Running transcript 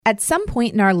At some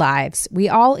point in our lives, we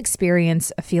all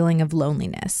experience a feeling of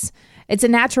loneliness. It's a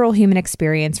natural human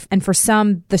experience, and for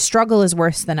some, the struggle is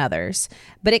worse than others,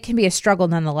 but it can be a struggle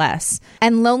nonetheless.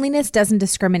 And loneliness doesn't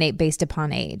discriminate based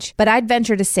upon age. But I'd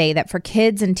venture to say that for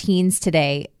kids and teens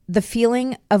today, the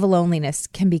feeling of loneliness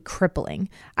can be crippling.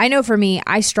 I know for me,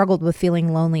 I struggled with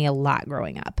feeling lonely a lot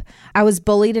growing up. I was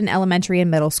bullied in elementary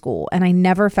and middle school, and I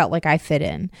never felt like I fit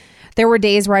in. There were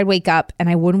days where I'd wake up and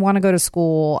I wouldn't want to go to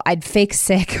school. I'd fake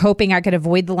sick, hoping I could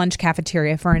avoid the lunch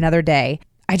cafeteria for another day.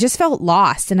 I just felt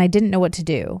lost and I didn't know what to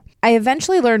do. I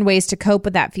eventually learned ways to cope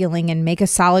with that feeling and make a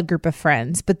solid group of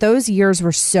friends, but those years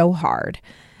were so hard.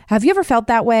 Have you ever felt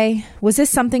that way? Was this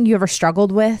something you ever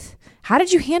struggled with? How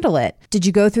did you handle it? Did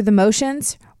you go through the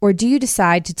motions? Or do you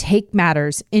decide to take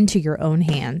matters into your own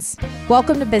hands?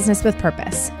 Welcome to Business with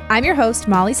Purpose. I'm your host,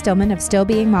 Molly Stillman of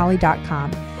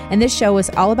StillBeingMolly.com. And this show is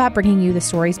all about bringing you the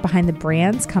stories behind the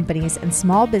brands, companies, and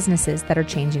small businesses that are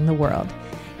changing the world.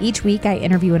 Each week, I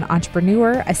interview an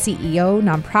entrepreneur, a CEO,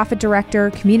 nonprofit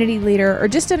director, community leader, or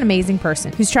just an amazing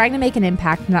person who's trying to make an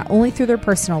impact not only through their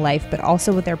personal life, but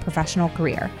also with their professional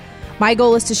career. My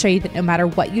goal is to show you that no matter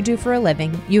what you do for a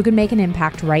living, you can make an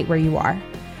impact right where you are.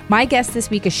 My guest this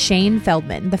week is Shane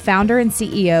Feldman, the founder and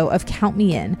CEO of Count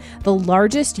Me In, the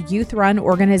largest youth-run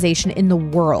organization in the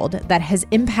world that has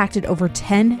impacted over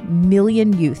 10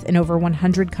 million youth in over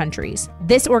 100 countries.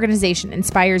 This organization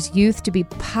inspires youth to be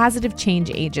positive change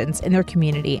agents in their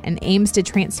community and aims to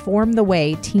transform the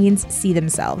way teens see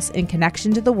themselves in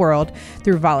connection to the world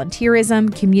through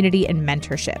volunteerism, community, and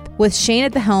mentorship. With Shane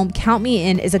at the helm, Count Me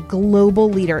In is a global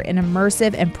leader in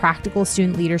immersive and practical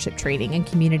student leadership training and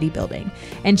community building.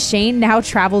 And Shane now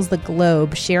travels the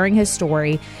globe sharing his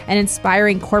story and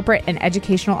inspiring corporate and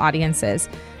educational audiences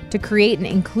to create an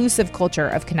inclusive culture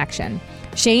of connection.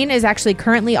 Shane is actually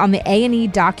currently on the A&E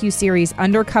docuseries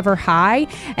Undercover High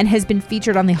and has been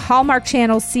featured on the Hallmark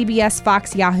Channel, CBS,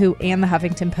 Fox, Yahoo, and the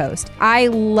Huffington Post. I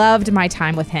loved my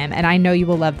time with him, and I know you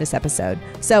will love this episode.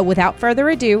 So without further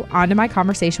ado, on to my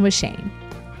conversation with Shane.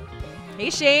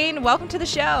 Hey Shane, welcome to the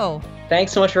show.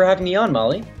 Thanks so much for having me on,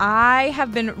 Molly. I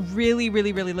have been really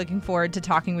looking forward to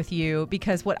talking with you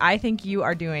because what I think you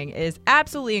are doing is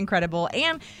absolutely incredible.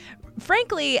 And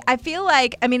frankly, I feel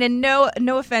like, and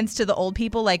no offense to the old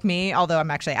people like me, although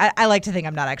I'm actually, I like to think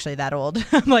I'm not actually that old.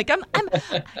 I'm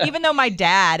even though my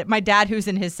dad who's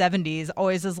in his 70s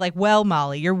always is like, well,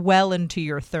 Molly, you're well into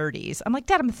your 30s. I'm like,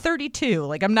 Dad, I'm 32.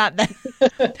 Like, I'm not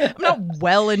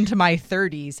well into my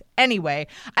 30s. Anyway,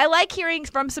 I like hearing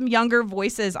from some younger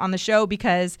voices on the show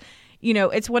because,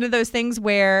 it's one of those things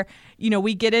where,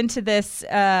 we get into this,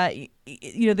 the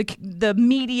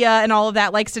media and all of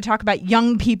that likes to talk about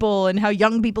young people and how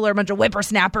young people are a bunch of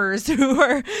whippersnappers who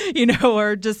are,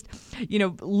 are just,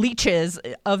 leeches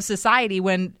of society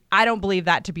when I don't believe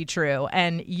that to be true.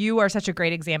 And you are such a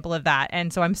great example of that.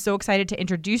 And so I'm so excited to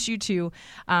introduce you to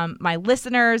my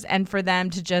listeners and for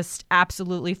them to just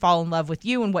absolutely fall in love with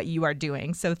you and what you are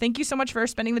doing. So thank you so much for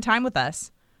spending the time with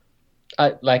us.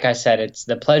 Like I said,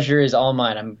 the pleasure is all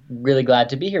mine. I'm really glad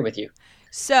to be here with you.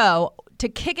 So to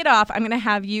kick it off, I'm going to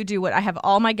have you do what I have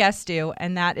all my guests do,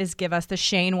 and that is give us the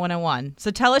Shane 101. So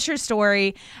tell us your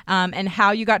story and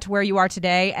how you got to where you are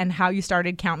today and how you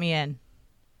started Count Me In.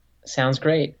 Sounds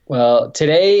great. Well,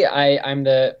 today I'm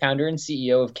the founder and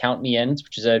CEO of Count Me In,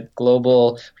 which is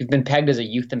we've been pegged as a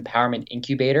youth empowerment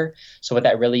incubator. So what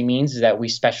that really means is that we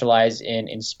specialize in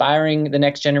inspiring the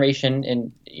next generation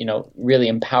and, really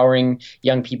empowering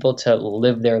young people to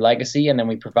live their legacy. And then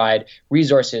we provide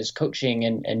resources, coaching,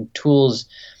 and tools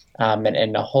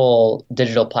and a whole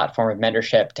digital platform of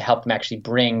mentorship to help them actually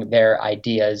bring their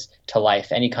ideas to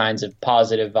life. Any kinds of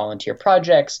positive volunteer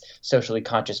projects, socially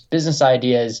conscious business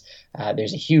ideas.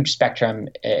 There's a huge spectrum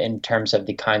in terms of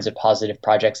the kinds of positive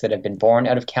projects that have been born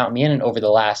out of Count Me In. And over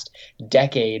the last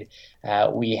decade,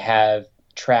 we have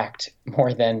tracked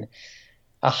more than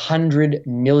 100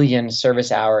 million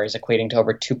service hours, equating to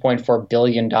over $2.4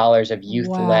 billion of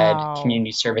youth-led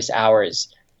community service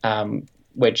hours,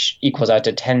 which equals out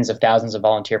to tens of thousands of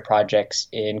volunteer projects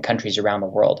in countries around the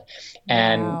world.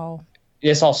 And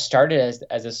this all started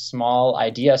as a small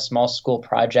idea, a small school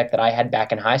project that I had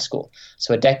back in high school.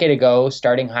 So a decade ago,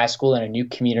 starting high school in a new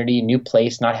community, new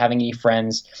place, not having any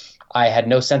friends, I had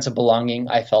no sense of belonging.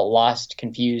 I felt lost,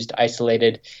 confused,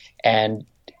 isolated, and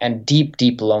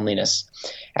deep loneliness.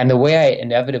 And the way I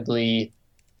inevitably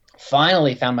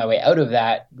finally found my way out of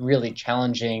that really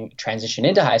challenging transition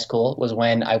into high school was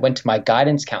when I went to my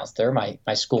guidance counselor, my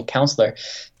school counselor,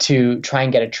 to try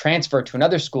and get a transfer to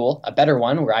another school, a better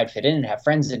one where I'd fit in and have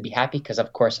friends and be happy because,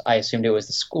 of course, I assumed it was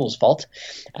the school's fault.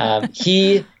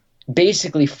 He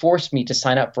basically forced me to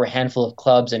sign up for a handful of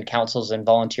clubs and councils and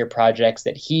volunteer projects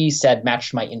that he said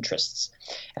matched my interests.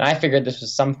 And I figured this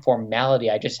was some formality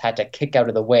I just had to kick out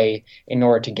of the way in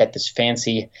order to get this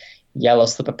fancy yellow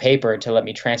slip of paper to let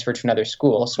me transfer to another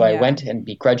school. So I went and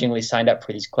begrudgingly signed up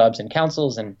for these clubs and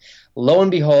councils. And lo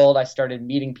and behold, I started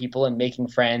meeting people and making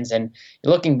friends. And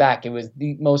looking back, it was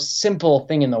the most simple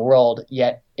thing in the world,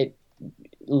 yet it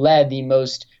led the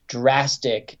most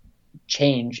drastic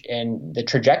change in the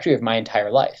trajectory of my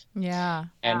entire life. Yeah.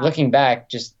 And looking back,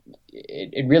 just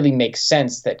it really makes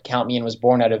sense that Count Me In was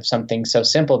born out of something so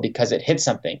simple because it hit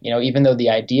something. Even though the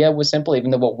idea was simple,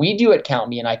 even though what we do at Count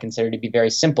Me In I consider to be very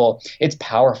simple, it's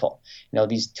powerful.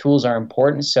 These tools are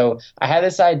important. So I had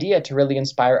this idea to really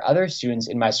inspire other students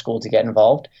in my school to get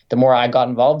involved. The more I got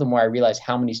involved, the more I realized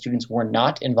how many students were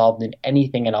not involved in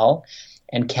anything at all.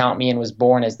 And Count Me In was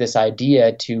born as this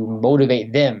idea to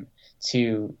motivate them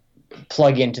to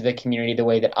plug into the community the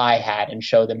way that I had and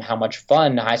show them how much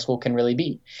fun high school can really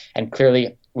be. And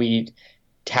clearly we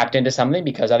tapped into something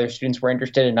because other students were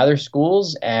interested in other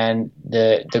schools, and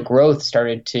the growth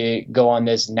started to go on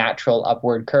this natural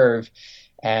upward curve.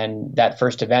 And that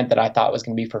first event that I thought was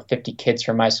going to be for 50 kids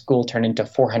from my school turned into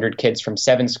 400 kids from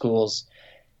 7 schools.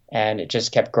 And it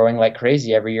just kept growing like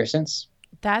crazy every year since.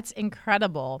 That's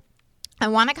incredible. I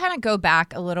want to kind of go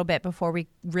back a little bit before we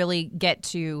really get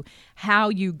to how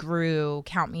you grew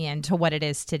Count Me In to what it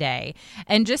is today,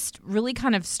 and just really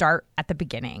kind of start at the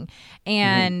beginning.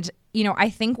 And, I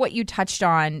think what you touched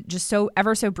on just so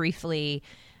briefly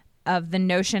of the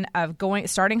notion of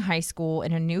starting high school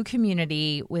in a new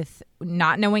community with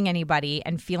not knowing anybody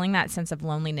and feeling that sense of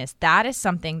loneliness, that is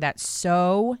something that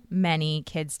so many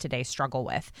kids today struggle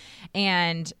with.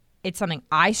 And it's something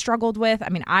I struggled with. I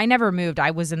mean, I never moved. I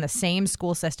was in the same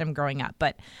school system growing up,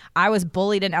 but I was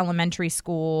bullied in elementary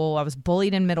school. I was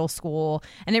bullied in middle school.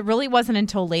 And it really wasn't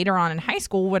until later on in high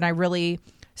school when I really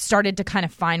started to kind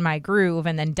of find my groove,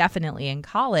 and then definitely in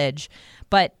college.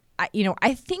 But,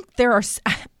 I think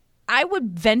I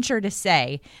would venture to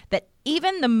say that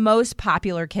even the most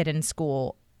popular kid in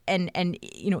school and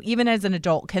even as an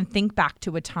adult can think back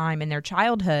to a time in their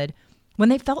childhood when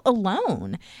they felt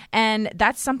alone. And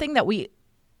that's something that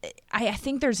I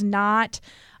think there's not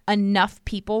enough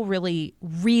people really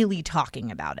talking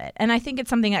about it. And I think it's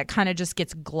something that kind of just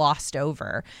gets glossed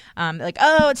over.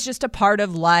 It's just a part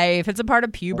of life. It's a part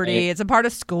of puberty. Right. It's a part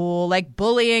of school. Like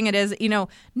bullying, it is,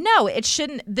 no, it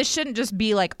shouldn't. This shouldn't just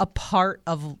be like a part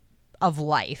of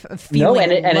life, of feeling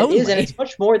lonely. It is, and it's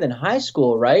much more than high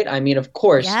school, right? I mean, of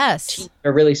course, teens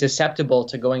are really susceptible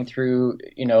to going through,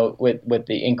 with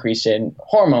the increase in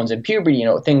hormones and puberty,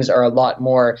 things are a lot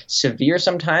more severe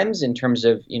sometimes in terms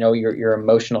of, your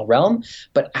emotional realm.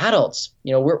 But adults,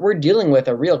 we're dealing with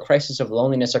a real crisis of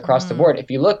loneliness across the board. If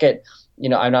you look at,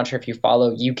 I'm not sure if you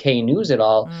follow UK news at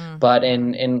all, but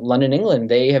in London, England,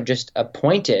 they have just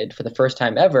appointed for the first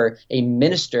time ever a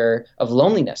minister of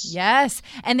loneliness. Yes.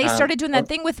 And they started doing that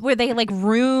thing where they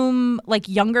room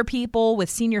younger people with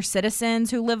senior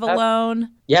citizens who live alone.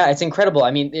 Yeah, it's incredible.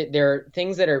 I mean, there are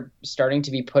things that are starting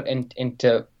to be put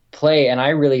into play. And I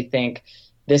really think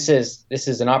this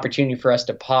is an opportunity for us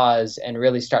to pause and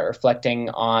really start reflecting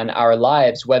on our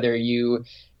lives, whether you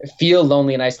feel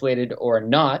lonely and isolated or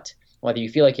not, whether you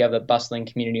feel like you have a bustling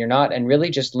community or not, and really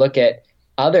just look at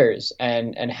others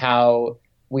and how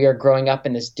we are growing up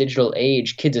in this digital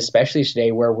age, kids especially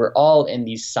today, where we're all in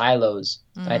these silos.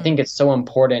 And I think it's so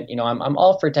important. I'm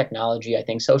all for technology. I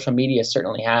think social media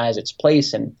certainly has its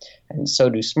place, and so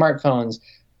do smartphones.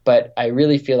 But I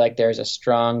really feel like there's a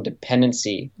strong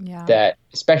dependency that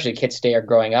especially kids today are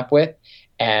growing up with,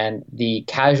 and the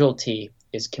casualty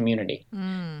is community.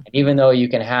 And even though you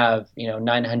can have,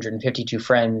 952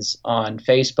 friends on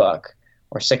Facebook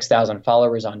or 6,000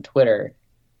 followers on Twitter,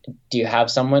 do you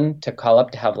have someone to call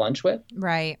up to have lunch with?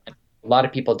 Right. A lot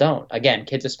of people don't. Again,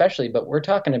 kids especially, but we're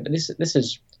talking about this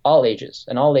is all ages,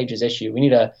 an all ages issue. We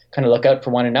need to kind of look out for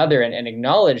one another and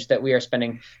acknowledge that we are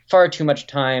spending far too much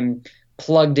time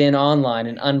plugged in online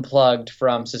and unplugged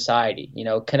from society,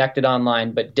 connected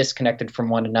online but disconnected from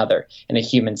one another in a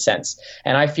human sense.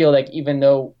 And I feel like even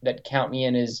though that Count Me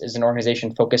In is an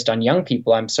organization focused on young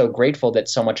people, I'm so grateful that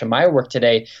so much of my work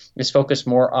today is focused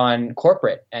more on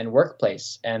corporate and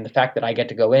workplace, and the fact that I get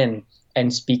to go in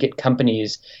and speak at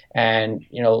companies and,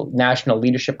 national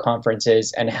leadership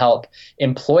conferences and help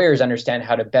employers understand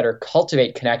how to better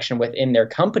cultivate connection within their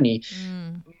company.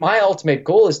 My ultimate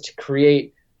goal is to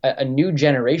create a new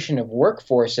generation of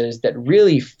workforces that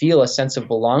really feel a sense of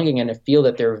belonging and feel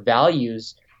that their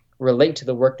values relate to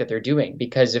the work that they're doing.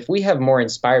 Because if we have more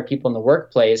inspired people in the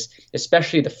workplace,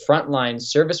 especially the frontline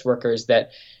service workers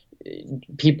that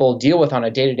people deal with on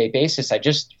a day-to-day basis, I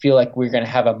just feel like we're going to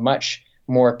have a much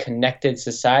more connected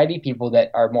society, people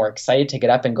that are more excited to get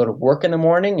up and go to work in the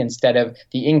morning instead of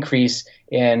the increase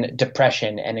in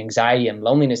depression and anxiety and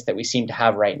loneliness that we seem to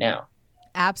have right now.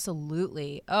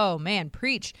 Absolutely. Oh man,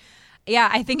 preach. Yeah,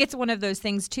 I think it's one of those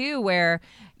things too where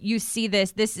you see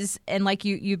this is, and like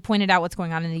you pointed out what's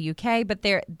going on in the UK, but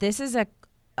this is a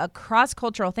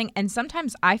cross-cultural thing. And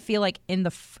sometimes I feel like in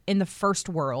the first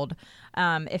world,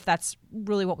 if that's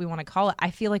really what we want to call it,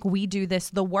 I feel like we do this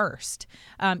the worst.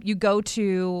 You go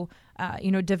to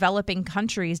developing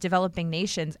countries, developing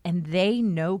nations, and they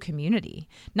know community.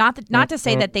 Not to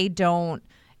say that they don't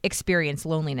experience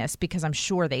loneliness, because I'm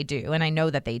sure they do, and I know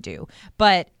that they do.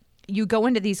 But you go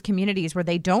into these communities where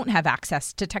they don't have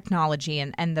access to technology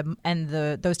and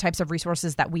those types of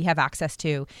resources that we have access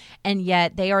to, and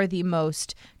yet they are the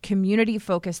most community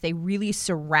focused. They really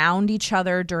surround each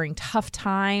other during tough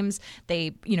times.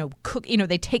 They cook.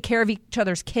 They take care of each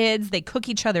other's kids. They cook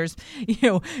each other's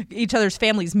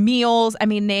families' meals. I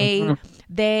mean,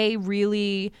 they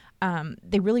really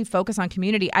focus on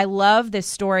community. I love this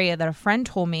story that a friend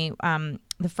told me.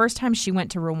 The first time she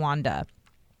went to Rwanda,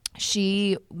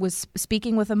 she was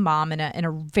speaking with a mom in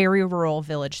a very rural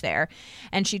village there.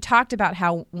 And she talked about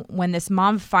how when this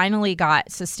mom finally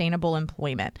got sustainable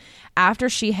employment, after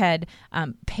she had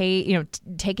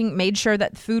made sure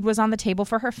that food was on the table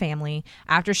for her family,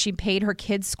 after she paid her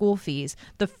kids' school fees,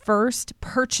 the first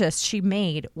purchase she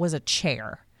made was a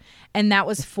chair. And that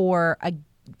was for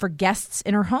guests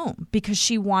in her home, because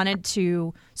she wanted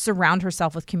to surround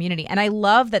herself with community. And I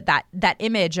love that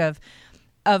image of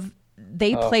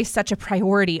they place such a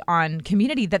priority on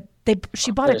community that she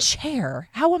bought a chair.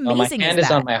 How amazing is that? My hand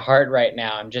is on my heart right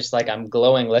now. I'm just like, I'm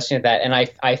glowing listening to that. And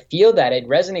I feel that it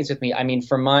resonates with me. I mean,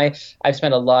 I've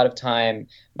spent a lot of time,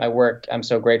 my work, I'm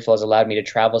so grateful, has allowed me to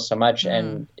travel so much.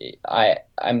 And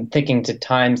I'm thinking to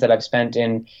times that I've spent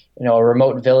in, a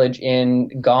remote village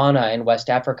in Ghana in West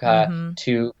Africa,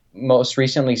 to most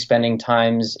recently spending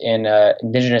times in an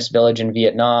indigenous village in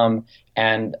Vietnam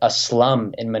and a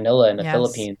slum in Manila in the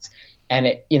Philippines. And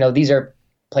these are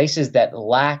places that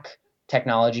lack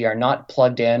technology, are not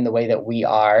plugged in the way that we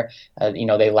are.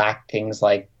 They lack things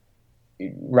like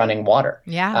running water.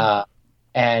 Yeah.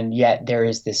 And yet there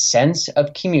is this sense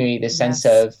of community, this sense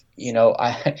of,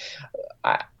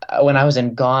 when I was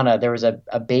in Ghana, there was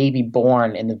a baby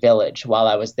born in the village while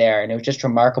I was there. And it was just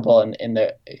remarkable in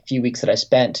the few weeks that I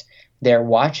spent there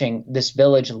watching this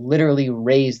village literally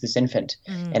raise this infant.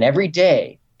 And every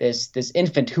day, this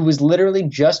infant who was literally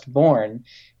just born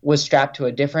was strapped to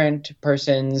a different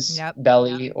person's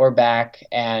belly or back,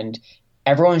 and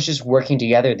everyone's just working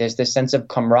together. There's this sense of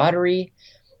camaraderie,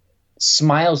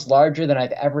 smiles larger than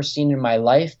I've ever seen in my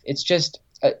life. It's just,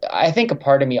 I think a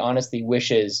part of me honestly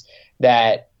wishes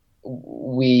that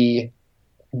we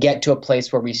get to a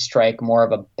place where we strike more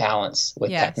of a balance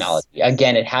with technology.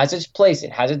 Again, it has its place,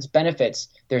 it has its benefits.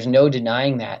 There's no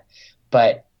denying that.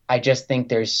 But I just think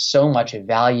there's so much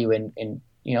value in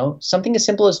something as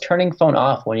simple as turning phone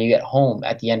off when you get home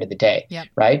at the end of the day,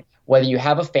 right? Whether you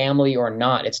have a family or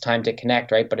not, it's time to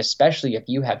connect, right? But especially if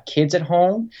you have kids at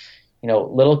home,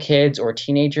 little kids or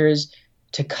teenagers,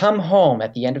 to come home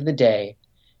at the end of the day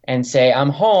and say, I'm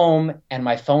home and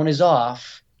my phone is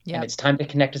off and it's time to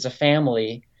connect as a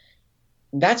family.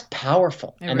 That's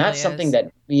powerful. And really that's something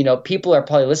that, people are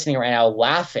probably listening right now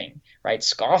laughing, right?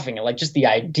 Scoffing at just the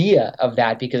idea of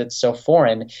that, because it's so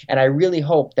foreign. And I really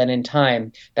hope that in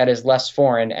time that is less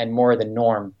foreign and more the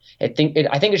norm. I think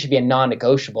it should be a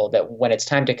non-negotiable that when it's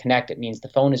time to connect, it means the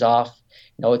phone is off.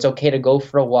 It's okay to go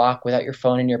for a walk without your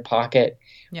phone in your pocket.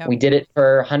 Yep. We did it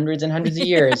for hundreds and hundreds of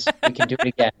years. We can do it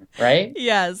again, right?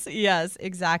 Yes,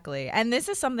 exactly. And this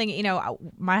is something,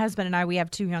 my husband and I, we have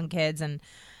 2 young kids, and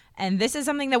this is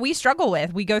something that we struggle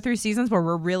with. We go through seasons where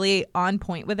we're really on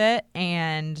point with it,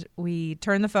 and we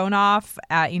turn the phone off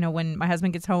at, when my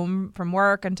husband gets home from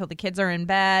work until the kids are in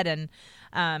bed. And,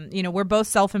 we're both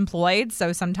self-employed.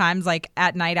 So sometimes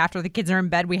at night after the kids are in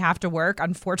bed, we have to work.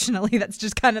 Unfortunately, that's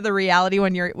just kind of the reality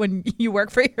when you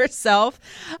work for yourself.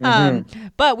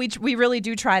 But we really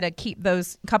do try to keep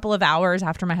those couple of hours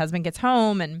after my husband gets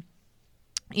home and,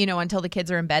 until the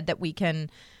kids are in bed, that we can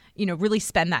really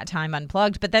spend that time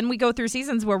unplugged. But then we go through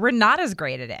seasons where we're not as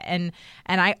great at it. And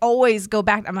I always go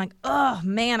back. I'm like, oh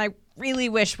man, I really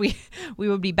wish we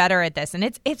would be better at this.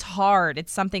 And it's hard.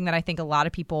 It's something that I think a lot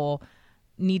of people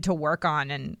need to work on.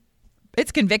 And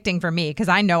it's convicting for me because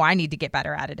I know I need to get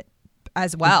better at it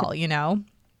as well,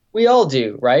 We all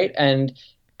do, right? And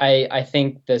I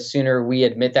think the sooner we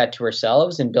admit that to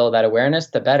ourselves and build that awareness,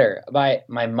 the better.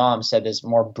 My mom said this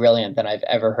more brilliant than I've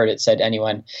ever heard it said to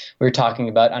anyone. We were talking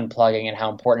about unplugging and how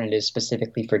important it is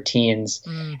specifically for teens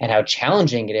and how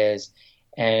challenging it is.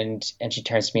 And she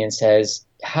turns to me and says,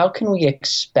 how can we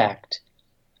expect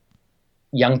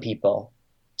young people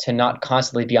to not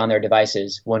constantly be on their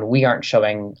devices when we aren't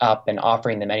showing up and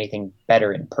offering them anything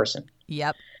better in person?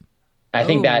 Yep. I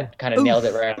think that kind of nailed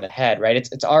it right on the head, right?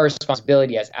 It's our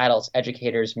responsibility as adults,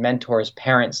 educators, mentors,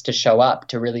 parents to show up,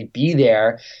 to really be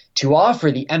there, to offer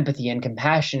the empathy and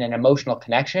compassion and emotional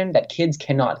connection that kids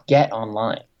cannot get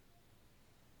online.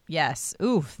 Yes.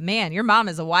 Oof, man, your mom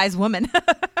is a wise woman.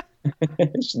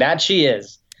 That she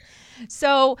is.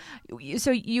 So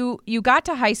you got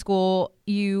to high school,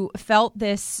 you felt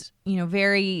this,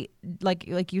 very,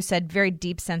 like you said, very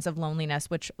deep sense of loneliness,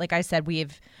 which, like I said, we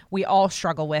all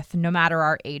struggle with, no matter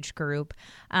our age group.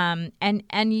 But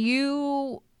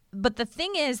the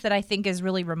thing is that I think is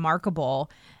really remarkable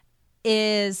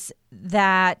is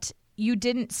that you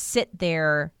didn't sit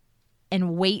there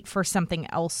and wait for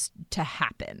something else to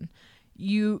happen.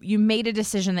 You made a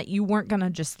decision that you weren't going to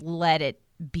just let it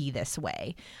be this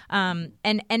way. And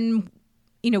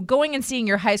going and seeing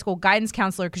your high school guidance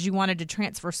counselor because you wanted to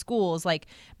transfer schools, like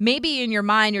maybe in your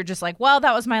mind you're just like, well,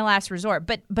 that was my last resort.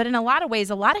 But in a lot of ways,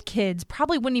 a lot of kids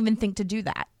probably wouldn't even think to do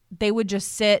that. They would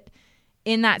just sit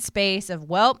in that space of,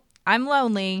 well, I'm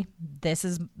lonely. This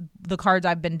is the cards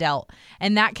I've been dealt.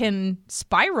 And that can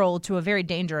spiral to a very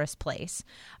dangerous place.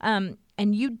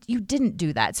 And you didn't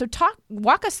do that. So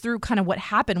walk us through kind of what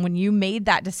happened when you made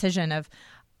that decision of,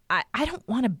 I don't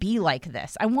want to be like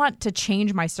this. I want to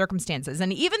change my circumstances.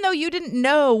 And even though you didn't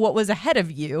know what was ahead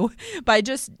of you by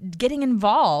just getting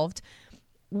involved,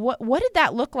 what did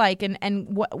that look like? And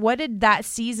what did that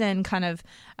season kind of,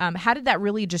 how did that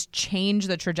really just change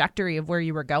the trajectory of where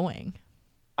you were going?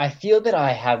 I feel that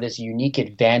I have this unique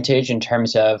advantage in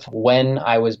terms of when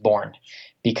I was born.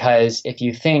 Because if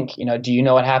you think, do you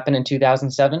know what happened in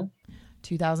 2007?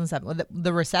 2007.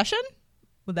 The recession?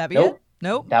 Would that be Nope. it?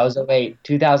 Nope. That was 2008.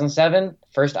 2007,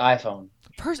 first iPhone.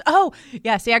 Oh,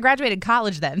 yeah. See, I graduated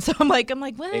college then. So I'm like,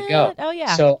 what? There you go. Oh,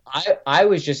 yeah. So I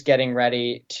was just getting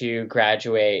ready to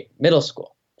graduate middle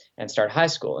school and start high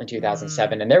school in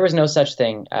 2007. And there was no such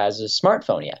thing as a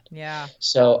smartphone yet. Yeah.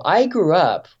 So I grew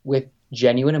up with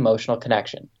genuine emotional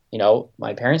connection.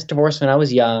 My parents divorced when I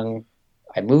was young.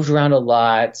 I moved around a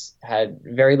lot, had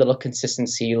very little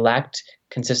consistency, lacked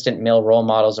consistent male role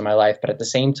models in my life. But at the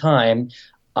same time,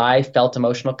 I felt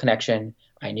emotional connection.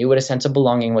 I knew what a sense of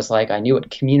belonging was like. I knew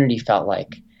what community felt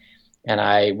like. And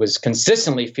I was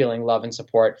consistently feeling love and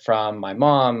support from my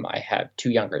mom. I have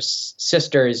two younger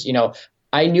sisters.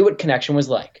 I knew what connection was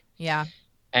like. Yeah.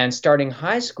 And starting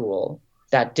high school,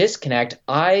 that disconnect,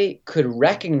 I could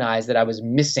recognize that I was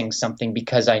missing something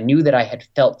because I knew that I had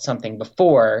felt something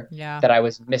before that I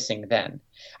was missing then.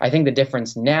 I think the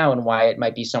difference now and why it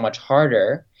might be so much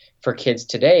harder for kids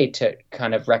today to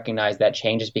kind of recognize that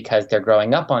change is because they're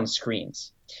growing up on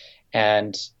screens.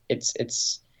 And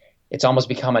it's almost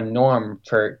become a norm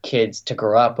for kids to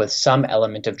grow up with some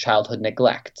element of childhood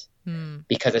neglect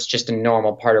because it's just a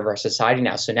normal part of our society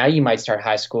now. So now you might start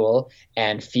high school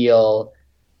and feel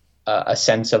a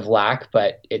sense of lack,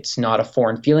 but it's not a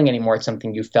foreign feeling anymore. It's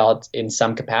something you felt in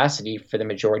some capacity for the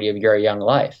majority of your young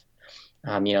life.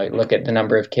 Look at the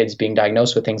number of kids being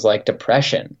diagnosed with things like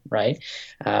depression, right?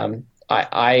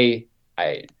 I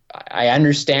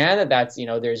understand that that's,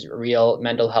 there's real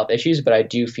mental health issues, but I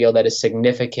do feel that a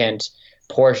significant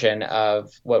portion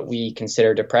of what we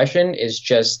consider depression is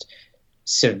just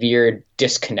severe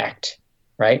disconnect,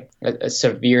 right? A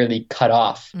severely cut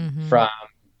off from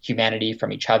humanity,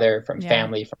 from each other, from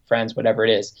family, from friends, whatever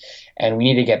it is. And we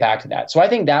need to get back to that. So I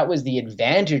think that was the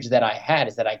advantage that I had,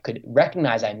 is that I could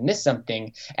recognize I missed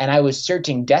something, and I was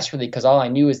searching desperately because all I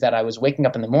knew is that I was waking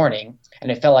up in the morning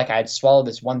and it felt like I had swallowed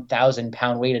this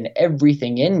 1,000-pound weight, and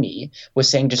everything in me was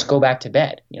saying, just go back to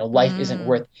bed. Life isn't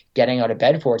worth getting out of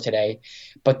bed for today.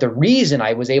 But the reason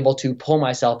I was able to pull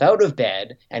myself out of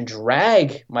bed and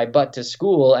drag my butt to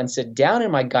school and sit down in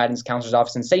my guidance counselor's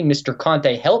office and say, Mr.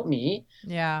 Conte, help me.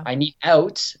 Yeah. I need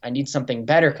out. I need something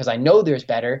better because I know there's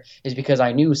better, is because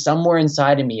I knew somewhere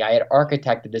inside of me I had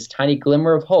architected this tiny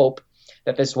glimmer of hope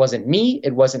that this wasn't me.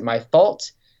 It wasn't my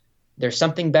fault. There's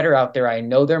something better out there. I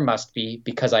know there must be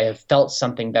because I have felt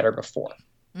something better before.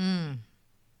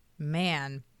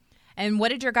 Man. And what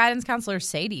did your guidance counselor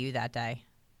say to you that day?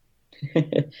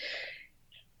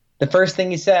 The first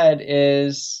thing he said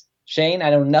is, Shane,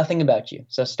 I know nothing about you.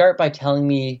 So start by telling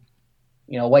me,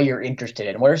 what you're interested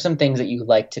in. What are some things that you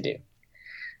like to do?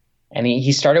 And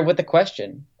he started with a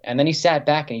question, and then he sat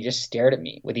back and he just stared at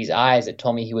me with these eyes that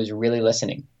told me he was really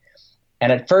listening.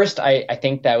 And at first, I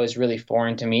think that was really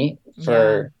foreign to me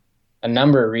for a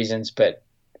number of reasons, but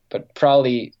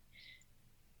probably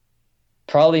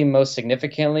most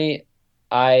significantly,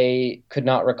 I could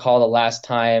not recall the last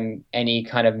time any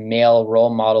kind of male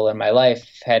role model in my life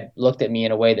had looked at me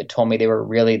in a way that told me they were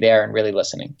really there and really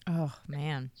listening. Oh,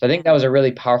 man. So I think that was a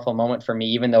really powerful moment for me,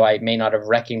 even though I may not have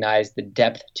recognized the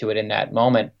depth to it in that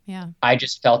moment. Yeah. I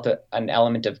just felt an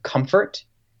element of comfort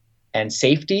and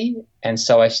safety. And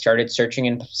so I started searching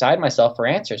inside myself for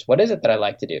answers. What is it that I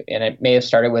like to do? And it may have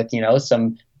started with,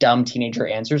 some dumb teenager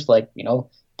answers like,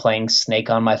 playing Snake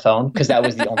on my phone, because that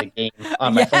was the only game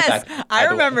on my phone. Yes, I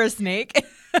remember Snake.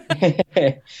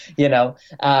 I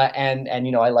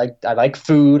like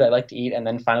food, I like to eat, and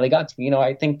then finally got to,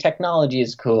 I think technology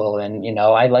is cool, and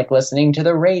I like listening to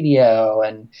the radio,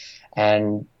 and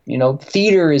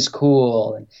theater is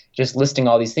cool, and just listing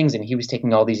all these things. And he was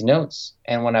taking all these notes,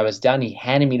 and when I was done, he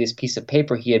handed me this piece of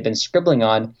paper he had been scribbling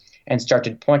on, and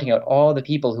started pointing out all the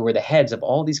people who were the heads of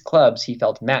all these clubs he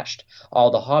felt matched all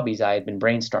the hobbies I had been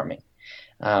brainstorming.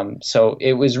 So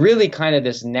it was really kind of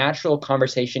this natural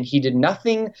conversation. He did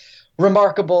nothing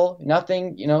remarkable,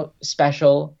 nothing,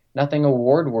 special, nothing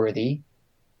award worthy,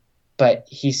 but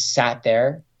he sat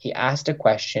there, he asked a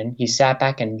question, he sat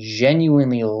back and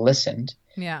genuinely listened.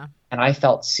 Yeah. And I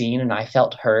felt seen and I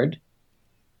felt heard.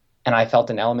 And I felt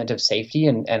an element of safety,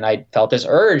 and I felt this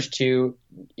urge to,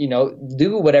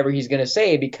 do whatever he's going to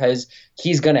say, because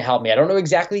he's going to help me. I don't know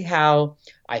exactly how.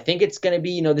 I think it's going to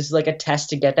be, this is like a test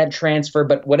to get that transfer,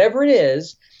 but whatever it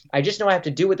is, I just know I have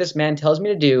to do what this man tells me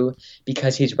to do,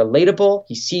 because he's relatable,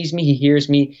 he sees me, he hears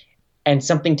me, and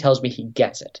something tells me he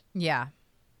gets it. Yeah.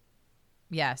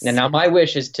 Yes. And now my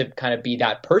wish is to kind of be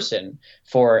that person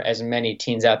for as many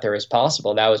teens out there as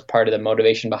possible. That was part of the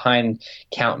motivation behind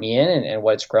Count Me In and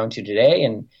what it's grown to today.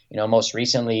 And, most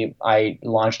recently I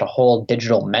launched a whole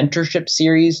digital mentorship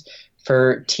series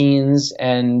for teens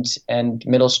and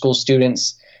middle school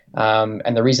students.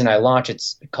 And the reason I launched,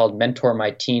 it's called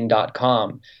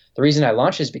mentormyteen.com. The reason I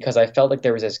launched is because I felt like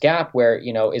there was this gap where,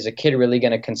 is a kid really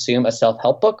going to consume a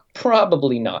self-help book?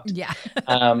 Probably not. Yeah.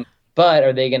 But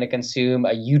are they going to consume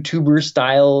a YouTuber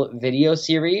style video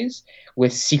series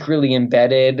with secretly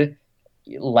embedded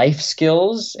life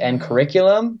skills and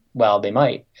curriculum? Well, they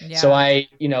might. Yeah. So I,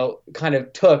 kind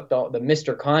of took the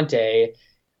Mr. Conte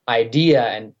idea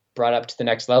and brought up to the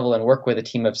next level and worked with a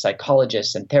team of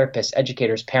psychologists and therapists,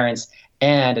 educators, parents,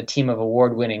 and a team of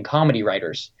award-winning comedy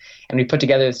writers. And we put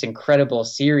together this incredible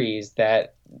series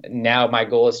that now my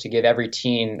goal is to give every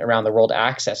teen around the world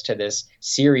access to this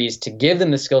series, to give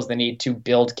them the skills they need to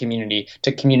build community,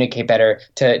 to communicate better,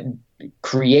 to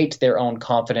create their own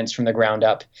confidence from the ground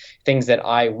up. Things that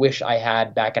I wish I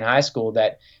had back in high school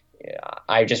that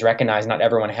I just recognize not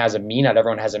everyone has a me, not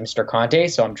everyone has a Mr. Conte.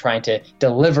 So I'm trying to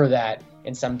deliver that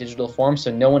in some digital form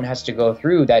so no one has to go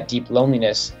through that deep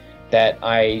loneliness that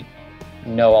I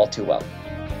know all too well.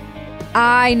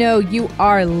 I know you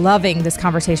are loving this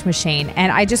conversation with Shane,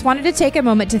 and I just wanted to take a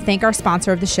moment to thank our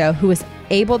sponsor of the show, who is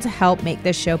able to help make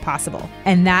this show possible,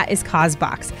 and that is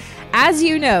CauseBox. As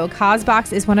you know,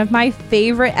 CauseBox is one of my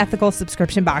favorite ethical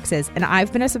subscription boxes, and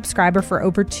I've been a subscriber for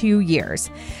over 2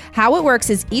 years. How it works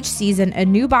is each season, a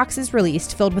new box is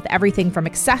released filled with everything from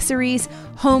accessories,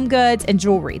 home goods, and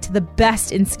jewelry to the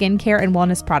best in skincare and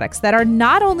wellness products that are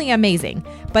not only amazing,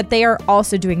 but they are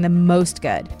also doing the most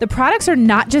good. The products are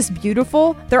not just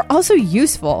beautiful, they're also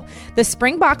useful. The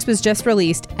spring box was just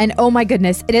released, and oh my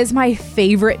goodness, it is my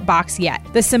favorite box yet.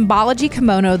 The Symbology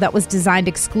kimono that was designed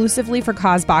exclusively for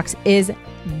CauseBox is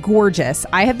gorgeous.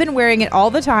 I have been wearing it all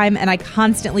the time, and I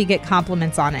constantly get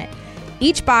compliments on it.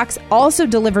 Each box also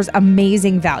delivers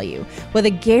amazing value with a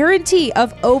guarantee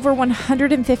of over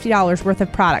 $150 worth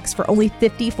of products for only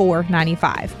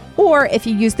 $54.95. Or if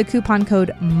you use the coupon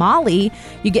code MOLLY,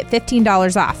 you get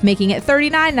 $15 off, making it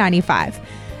 $39.95.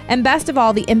 And best of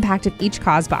all, the impact of each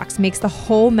CauseBox makes the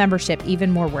whole membership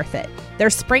even more worth it. Their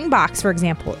spring box, for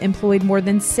example, employed more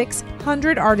than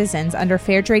 600 artisans under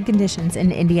fair trade conditions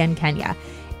in India and Kenya,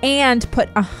 and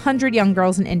put 100 young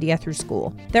girls in India through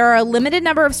school. There are a limited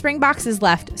number of spring boxes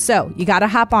left, so you gotta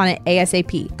hop on it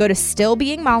ASAP. Go to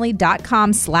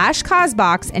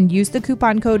stillbeingmolly.com/CauseBox and use the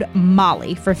coupon code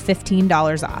MOLLY for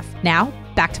 $15 off. Now,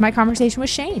 back to my conversation with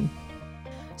Shane.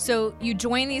 So you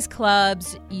join these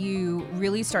clubs, you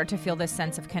really start to feel this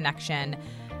sense of connection.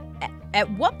 At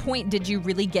what point did you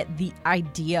really get the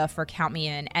idea for Count Me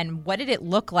In, and what did it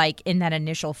look like in that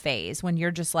initial phase when you're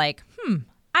just like,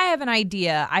 I have an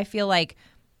idea. I feel like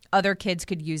other kids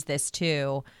could use this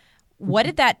too. What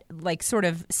did that like sort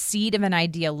of seed of an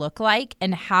idea look like?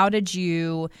 And how did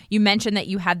you mentioned that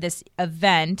you had this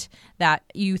event that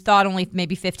you thought only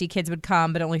maybe 50 kids would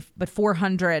come, but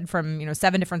 400 from,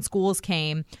 7 different schools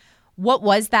came. What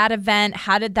was that event?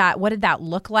 What did that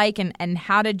look like? And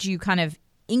how did you kind of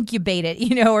incubate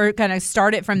it, or kind of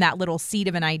start it from that little seed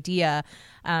of an idea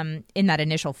in that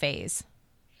initial phase?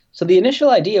 So the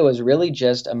initial idea was really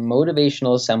just a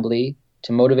motivational assembly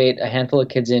to motivate a handful of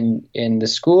kids in the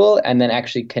school and then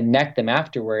actually connect them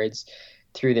afterwards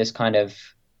through this kind of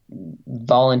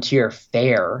volunteer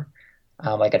fair,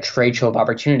 like a trade show of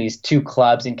opportunities to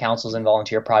clubs and councils and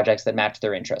volunteer projects that match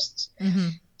their interests. Mm-hmm.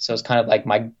 So it's kind of like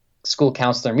my school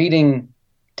counselor meeting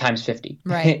times 50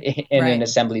 in an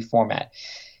assembly format.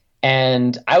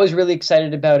 And I was really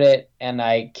excited about it, and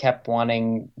I kept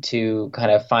wanting to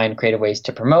kind of find creative ways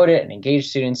to promote it and engage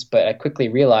students, but I quickly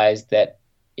realized that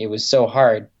it was so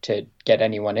hard to get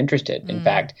anyone interested. In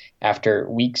fact, after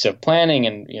weeks of planning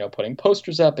and putting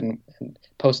posters up and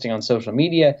posting on social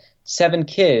media, 7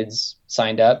 kids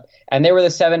signed up, and they were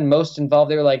the 7 most involved.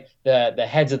 They were like the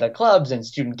heads of the clubs and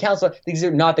student council. These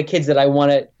are not the kids that I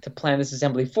wanted to plan this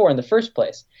assembly for in the first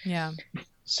place. Yeah.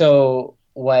 So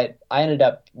what I ended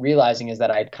up realizing is that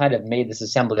I'd kind of made this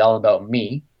assembly all about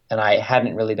me, and I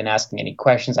hadn't really been asking any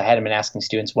questions. I hadn't been asking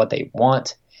students what they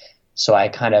want. So I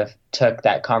kind of took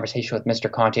that conversation with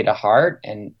Mr. Conte to heart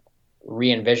and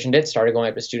re-envisioned it, started going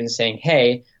up to students saying,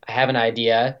 hey, I have an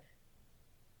idea.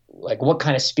 Like, what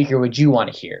kind of speaker would you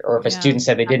want to hear? Or if a student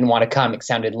said they didn't want to come, it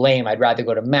sounded lame, I'd rather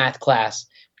go to math class,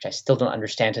 which I still don't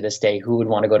understand to this day. Who would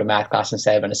want to go to math class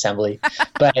instead of an assembly?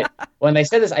 But when they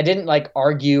said this, I didn't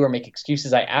argue or make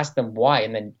excuses. I asked them why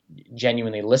and then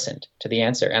genuinely listened to the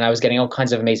answer. And I was getting all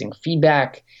kinds of amazing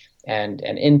feedback and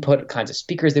input, kinds of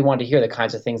speakers they wanted to hear, the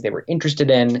kinds of things they were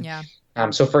interested in. Yeah.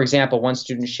 So, for example, one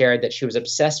student shared that she was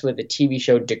obsessed with the TV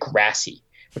show Degrassi,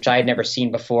 which I had never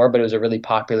seen before, but it was a really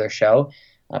popular show.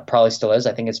 Probably still is.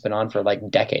 I think it's been on for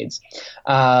decades.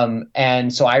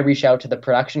 And so I reached out to the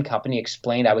production company,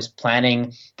 explained I was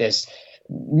planning this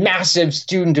massive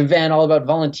student event all about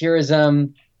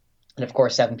volunteerism. And of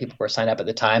course, 7 people were signed up at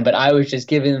the time, but I was just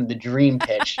giving them the dream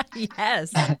pitch.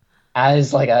 Yes.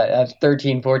 As a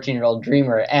 13, 14-year-old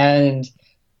dreamer. And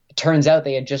it turns out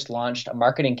they had just launched a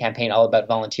marketing campaign all about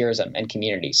volunteerism and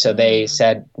community. So they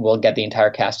said, we'll get the entire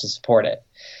cast to support it.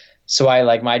 So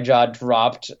my jaw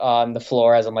dropped on the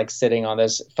floor as I'm sitting on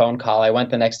this phone call. I went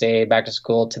the next day back to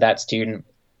school to that student,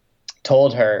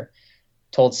 told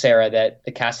Sarah that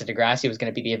the cast of Degrassi was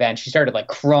going to be the event. She started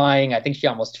crying. I think she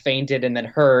almost fainted. And then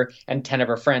her and 10 of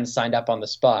her friends signed up on the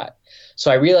spot.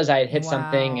 So I realized I had hit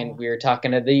something, and we were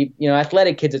talking to the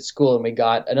athletic kids at school, and we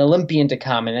got an Olympian to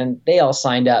come, and then they all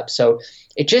signed up. So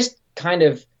it just kind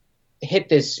of hit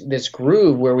this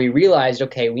groove where we realized,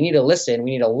 okay, we need to listen,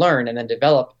 we need to learn, and then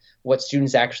develop what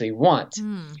students actually want.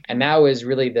 And that was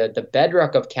really the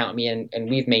bedrock of Count Me, and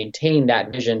we've maintained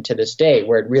that vision to this day,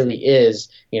 where it really is,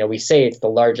 we say it's the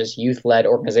largest youth-led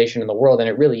organization in the world, and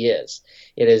it really is.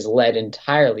 It is led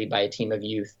entirely by a team of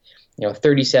youth,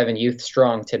 37 youth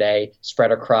strong today,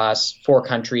 spread across 4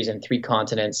 countries and 3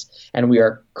 continents, and we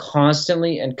are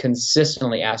constantly and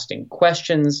consistently asking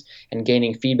questions and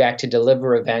gaining feedback to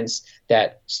deliver events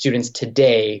that students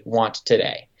today want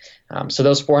today. So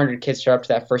those 400 kids showed up to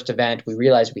that first event. We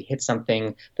realized we hit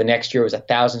something. The next year was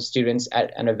 1,000 students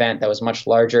at an event that was much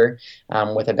larger,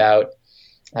 with about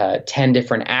 10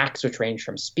 different acts, which range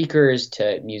from speakers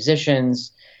to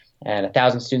musicians. And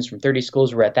 1,000 students from 30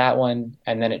 schools were at that one.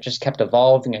 And then it just kept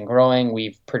evolving and growing.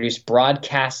 We've produced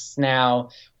broadcasts now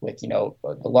with, the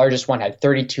largest one had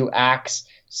 32 acts,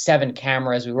 7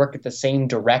 cameras. We work with the same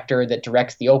director that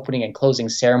directs the opening and closing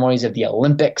ceremonies of the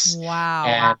Olympics. Wow.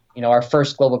 And, our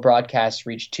first global broadcast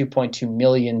reached 2.2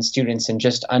 million students in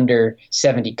just under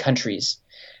 70 countries.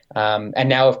 And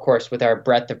now, of course, with our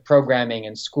breadth of programming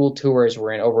and school tours,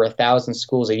 we're in over 1,000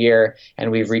 schools a year,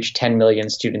 and we've reached 10 million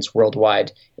students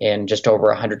worldwide in just over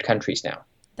 100 countries now.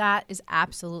 That is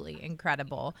absolutely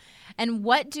incredible. And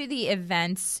what do the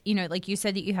events, like you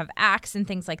said that you have acts and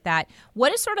things like that,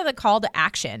 what is sort of the call to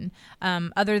action,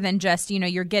 other than just,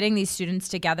 you're getting these students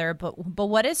together, but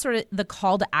what is sort of the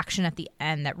call to action at the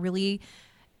end that really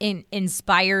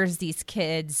inspires these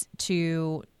kids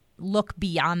to look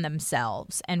beyond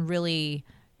themselves and really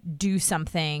do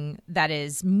something that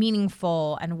is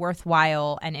meaningful and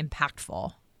worthwhile and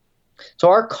impactful? So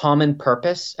our common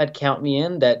purpose at Count Me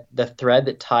In, that the thread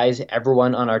that ties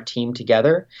everyone on our team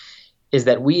together, is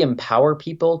that we empower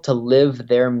people to live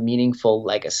their meaningful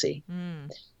legacy.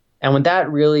 And when that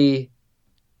really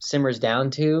simmers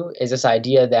down to is this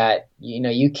idea that,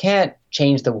 you can't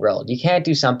change the world. You can't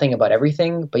do something about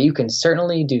everything, but you can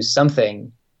certainly do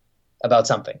something about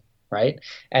something, right?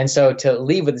 And so to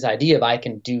leave with this idea of I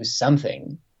can do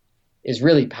something is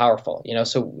really powerful.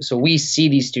 So we see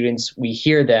these students, we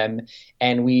hear them,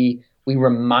 and we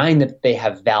remind them that they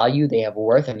have value, they have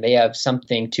worth, and they have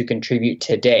something to contribute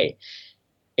today.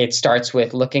 It starts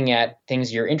with looking at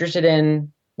things you're interested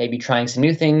in, maybe trying some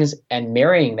new things, and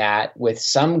marrying that with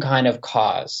some kind of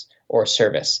cause or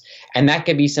service. And that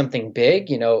could be something big.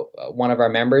 One of our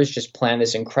members just planned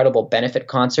this incredible benefit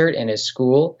concert in his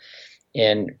school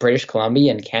in British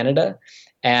Columbia in Canada.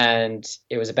 And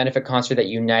it was a benefit concert that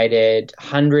united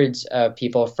hundreds of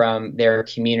people from their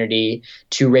community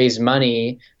to raise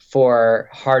money for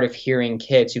hard of hearing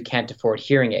kids who can't afford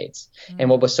hearing aids. And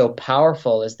what was so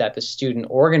powerful is that the student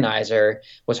organizer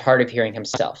was hard of hearing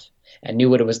himself and knew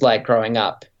what it was like growing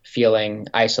up feeling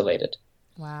isolated.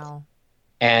 Wow.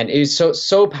 And it was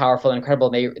so powerful and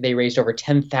incredible. They raised over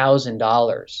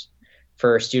 $10,000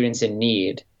 for students in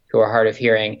need who are hard of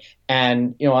hearing.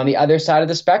 And, on the other side of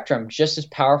the spectrum, just as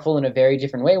powerful in a very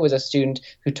different way, was a student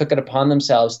who took it upon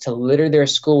themselves to litter their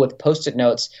school with Post-it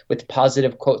notes with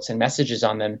positive quotes and messages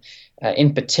on them.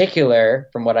 In particular,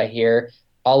 from what I hear,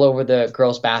 all over the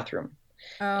girls' bathroom.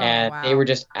 And wow. They were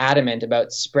just adamant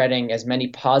about spreading as many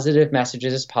positive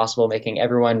messages as possible, making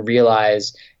everyone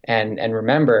realize and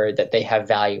remember that they have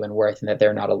value and worth and that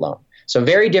they're not alone. So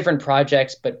very different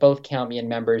projects, but both Count Me In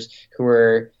members who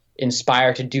were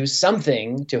inspired to do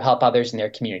something to help others in their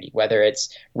community, whether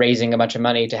it's raising a bunch of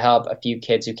money to help a few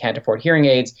kids who can't afford hearing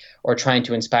aids, or trying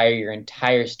to inspire your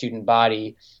entire student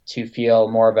body to feel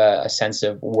more of a sense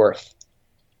of worth.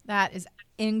 That is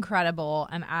incredible.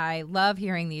 And I love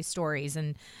hearing these stories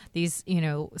and these,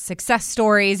 success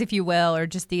stories, if you will, or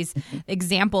just these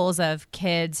examples of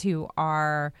kids who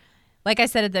are, like I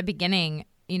said at the beginning,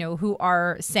 who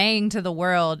are saying to the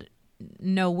world,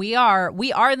 no, we are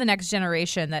the next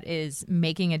generation that is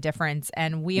making a difference,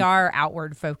 and we are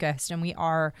outward focused, and we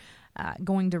are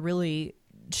going to really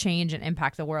change and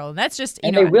impact the world. And that's just,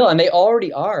 they will, and they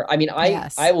already are. I mean,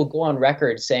 Yes. I will go on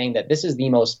record saying that this is the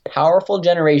most powerful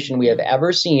generation we have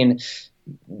ever seen,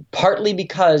 partly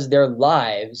because their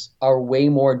lives are way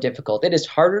more difficult. It is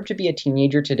harder to be a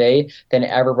teenager today than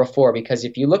ever before, because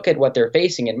if you look at what they're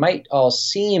facing, it might all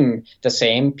seem the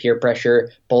same: peer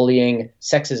pressure, bullying,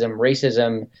 sexism,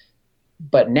 racism.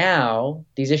 But now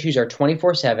these issues are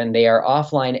 24/7. They are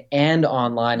offline and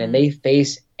online, and they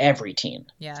face every teen.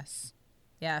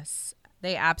 Yes,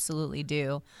 they absolutely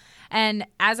do. And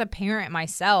as a parent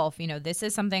myself, this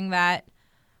is something that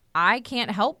I can't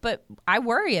help but I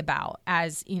worry about.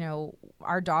 As,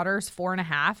 our daughter's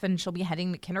 4.5 and she'll be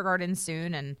heading to kindergarten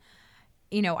soon. And,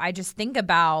 I just think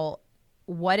about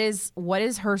what is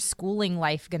her schooling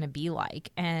life going to be like?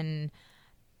 And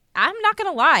I'm not going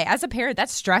to lie, as a parent, that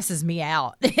stresses me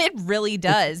out. It really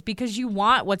does, because you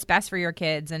want what's best for your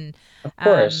kids. And of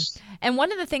course. And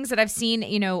one of the things that I've seen,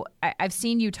 I've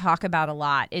seen you talk about a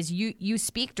lot is you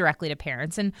speak directly to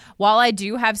parents. And while I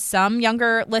do have some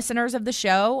younger listeners of the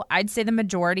show, I'd say the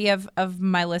majority of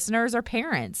my listeners are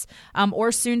parents,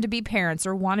 or soon to be parents,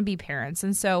 or want to be parents.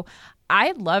 And so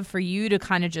I'd love for you to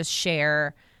kind of just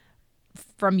share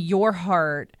from your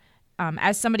heart,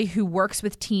 as somebody who works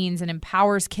with teens and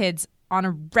empowers kids on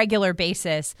a regular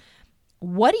basis,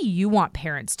 what do you want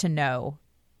parents to know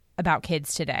about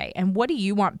kids today? And what do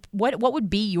you want? What would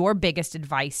be your biggest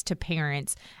advice to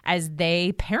parents as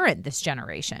they parent this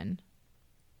generation?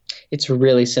 It's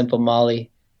really simple, Molly.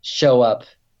 Show up,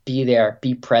 be there,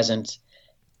 be present.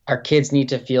 Our kids need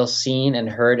to feel seen and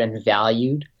heard and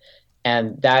valued.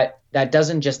 And that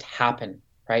doesn't just happen,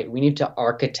 right? We need to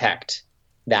architect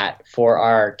that for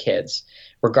our kids,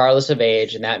 regardless of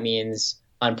age. And that means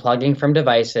unplugging from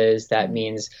devices. That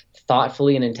means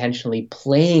thoughtfully and intentionally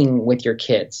playing with your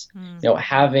kids,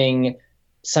 having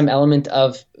some element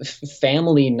of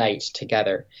family night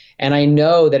together. And I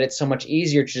know that it's so much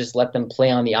easier to just let them play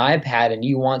on the iPad and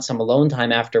you want some alone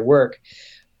time after work.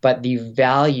 But the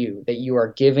value that you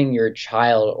are giving your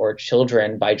child or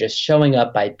children by just showing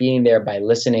up, by being there, by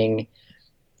listening,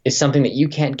 is something that you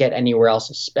can't get anywhere else,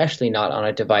 especially not on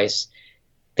a device.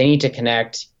 They need to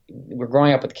connect. We're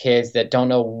growing up with kids that don't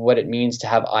know what it means to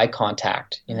have eye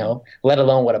contact, let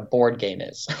alone what a board game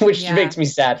is, which makes me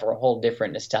sad for a whole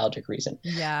different nostalgic reason.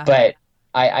 Yeah. But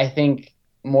I think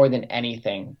more than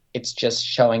anything, it's just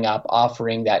showing up,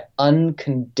 offering that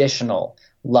unconditional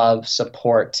love,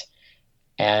 support,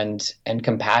 and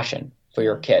compassion for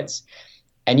your kids.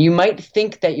 And you might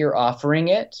think that you're offering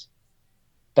it,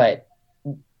 but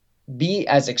be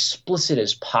as explicit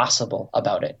as possible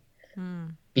about it,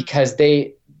 because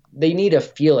they they need to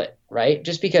feel it, right?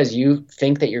 Just because you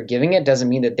think that you're giving it doesn't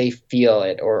mean that they feel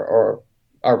it or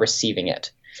are receiving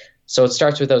it. So it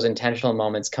starts with those intentional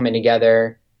moments, coming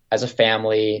together as a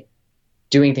family,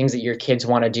 doing things that your kids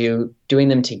want to do, doing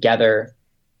them together.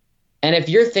 And if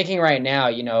you're thinking right now,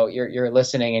 you're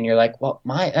listening and you're like, well,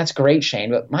 that's great,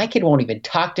 Shane, but my kid won't even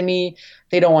talk to me.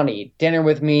 They don't want to eat dinner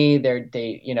with me.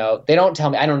 They don't tell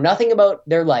me. I know nothing about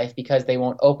their life because they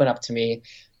won't open up to me.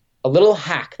 A little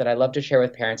hack that I love to share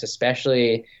with parents,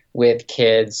 especially with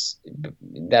kids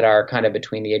that are kind of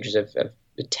between the ages of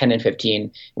 10 and 15,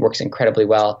 it works incredibly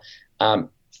well.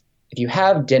 If you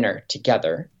have dinner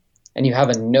together and you have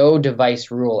a no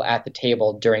device rule at the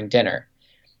table during dinner,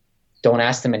 don't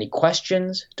ask them any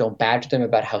questions. Don't badger them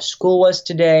about how school was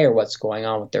today or what's going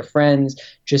on with their friends.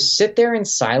 Just sit there in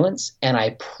silence, and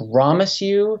I promise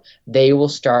you they will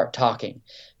start talking.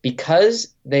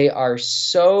 Because they are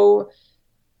so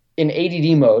in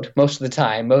ADD mode most of the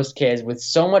time, most kids, with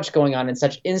so much going on and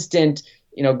such instant,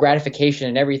 gratification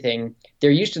and everything,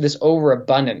 they're used to this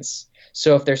overabundance.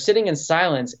 So if they're sitting in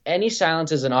silence, any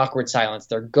silence is an awkward silence.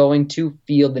 They're going to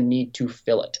feel the need to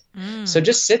fill it. So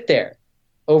just sit there.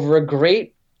 Over a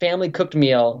great family cooked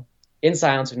meal in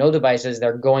silence with no devices,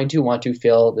 they're going to want to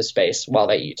fill the space while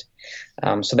they eat.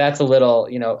 So that's a little,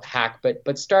 hack,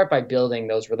 but start by building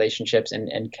those relationships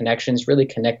and connections, really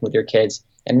connect with your kids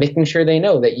and making sure they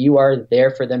know that you are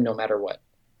there for them no matter what.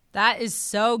 That is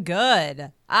so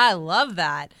good. I love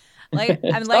that.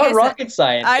 It's not rocket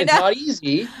science. It's not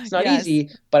easy. It's not easy,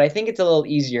 but I think it's a little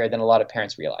easier than a lot of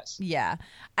parents realize. Yeah.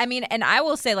 I mean, and I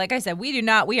will say, like I said,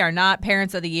 we are not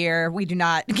parents of the year. We do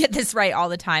not get this right all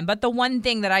the time. But the one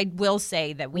thing that I will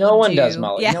say that no one does,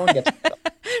 Molly. Yeah. No one gets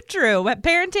it. True. But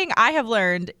parenting, I have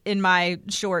learned in my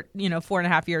short,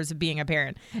 4.5 years of being a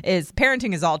parent, is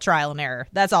parenting is all trial and error.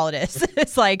 That's all it is.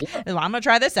 It's like, well, I'm going to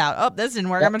try this out. Oh, this didn't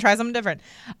work. I'm going to try something different.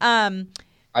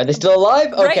 Are they still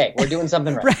alive? Okay, right. We're doing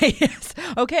something right. Right. Yes.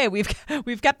 Okay,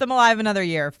 we've kept them alive another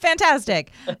year.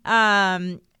 Fantastic.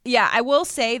 Yeah, I will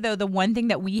say, though, the one thing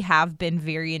that we have been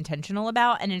very intentional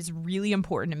about, and it is really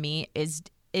important to me, is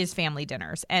family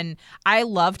dinners. And I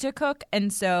love to cook,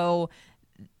 and so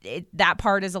that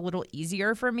part is a little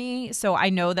easier for me. So I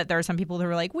know that there are some people who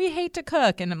are like, we hate to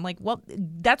cook. And I'm like, well,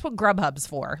 that's what Grubhub's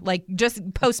for. Like, just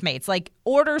Postmates. Like,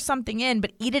 order something in,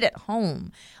 but eat it at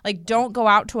home. Like, don't go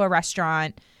out to a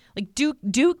restaurant. Like, do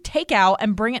takeout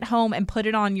and bring it home and put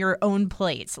it on your own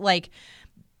plates. Like,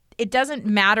 it doesn't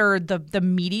matter the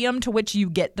medium to which you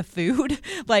get the food,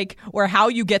 like, or how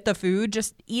you get the food.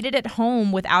 Just eat it at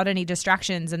home without any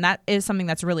distractions. And that is something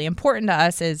that's really important to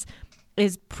us is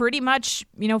pretty much,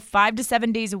 5 to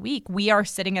 7 days a week, we are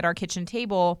sitting at our kitchen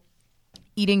table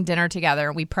eating dinner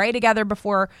together. We pray together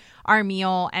before our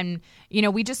meal, and,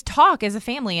 we just talk as a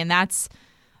family. And that's,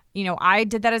 I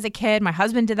did that as a kid. My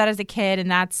husband did that as a kid. And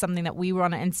that's something that we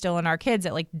want to instill in our kids,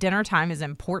 that, like, dinner time is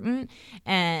important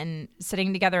and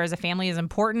sitting together as a family is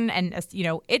important. And,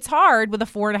 it's hard with a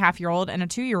 4.5-year-old and a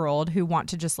 2-year-old who want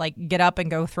to just, like, get up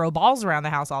and go throw balls around the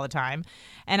house all the time.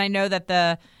 And I know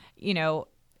that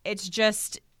it's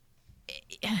just,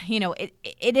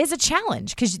 it is a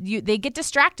challenge because they get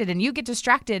distracted and you get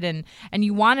distracted and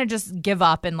you want to just give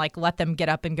up and, like, let them get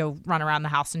up and go run around the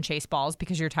house and chase balls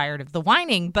because you're tired of the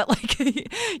whining. But, like,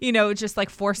 just, like,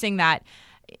 forcing that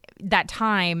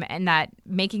time and that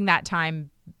making that time,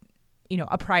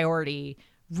 a priority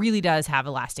really does have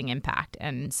a lasting impact.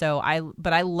 And so I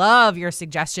love your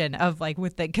suggestion of, like,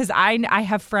 because I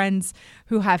have friends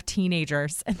who have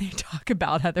teenagers and they talk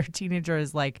about how their teenager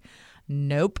is like,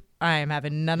 nope, I am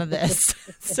having none of this.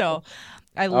 So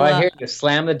I hear you.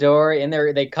 Slam the door in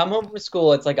there. They come home from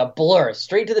school. It's like a blur,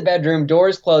 straight to the bedroom,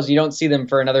 doors closed. You don't see them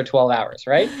for another 12 hours,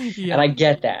 right? Yeah. And I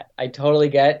get that. I totally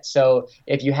get. So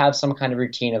if you have some kind of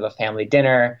routine of a family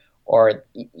dinner, or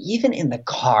even in the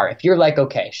car, if you're like,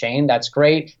 okay, Shane, that's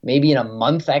great. Maybe in a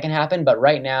month that can happen. But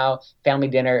right now, family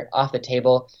dinner off the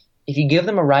table. If you give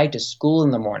them a ride to school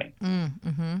in the morning,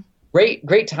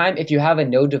 great time if you have a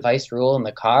no device rule in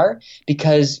the car,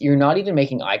 because you're not even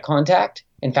making eye contact.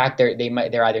 In fact, they're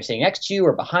either sitting next to you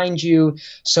or behind you.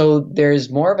 So there's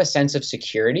more of a sense of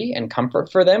security and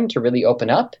comfort for them to really open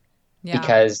up. Yeah.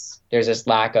 Because there's this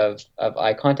lack of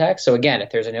eye contact. So again, if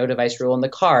there's a no device rule in the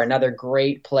car, another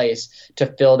great place to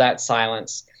fill that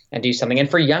silence and do something. And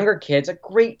for younger kids, a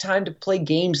great time to play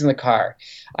games in the car.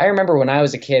 I remember when I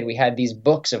was a kid, we had these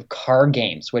books of car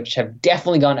games, which have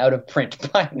definitely gone out of print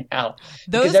by now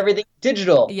because everything's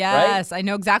digital. Yes, right? I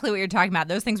know exactly what you're talking about.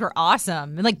 Those things were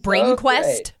awesome. And, like, Brain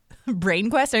Quest. Brain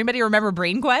Quest. Anybody remember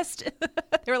Brain Quest?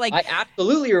 They were like, I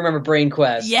absolutely remember Brain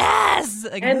Quest. yes.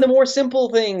 Like, And the more simple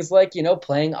things like,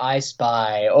 playing I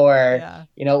Spy or,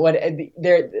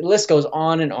 the list goes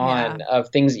on and on of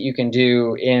things that you can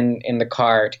do in the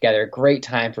car together. Great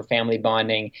time for family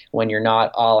bonding when you're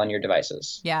not all on your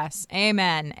devices. Yes.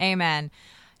 Amen. Amen.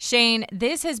 Shane,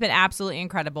 this has been absolutely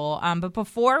incredible. But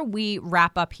before we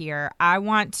wrap up here, I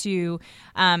want to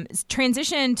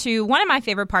transition to one of my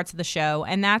favorite parts of the show,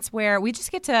 and that's where I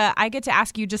get to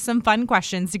ask you just some fun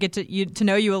questions to get to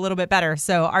know you a little bit better.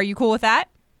 So, are you cool with that?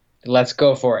 Let's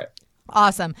go for it.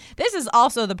 Awesome. This is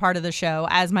also the part of the show,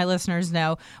 as my listeners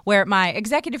know, where my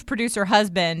executive producer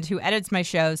husband, who edits my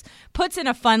shows, puts in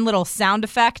a fun little sound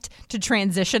effect to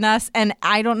transition us. And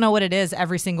I don't know what it is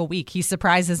every single week. He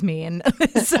surprises me. And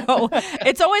so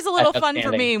it's always a little fun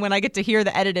for me when I get to hear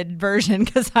the edited version,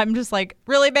 because I'm just like,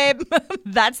 really, babe?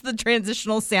 That's the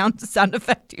transitional sound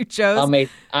effect you chose?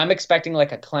 I'm expecting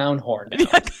like a clown horn now.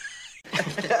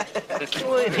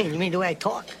 What do you mean? You mean the way I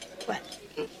talk? What?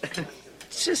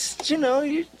 It's just,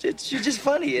 you're just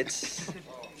funny. It's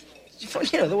funny,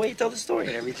 the way you tell the story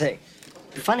and everything.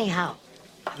 Funny how?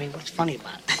 I mean, what's funny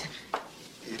about it?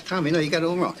 Tommy, no, you got it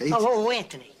all wrong. Oh,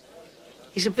 Anthony.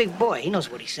 He's a big boy. He knows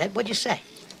what he said. What'd you say?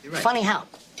 You're right. Funny how?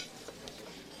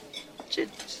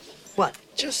 What?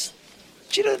 Just,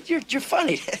 you're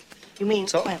funny. You mean,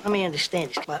 So? well, let me understand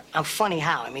this. But I'm funny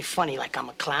how? I mean, funny like I'm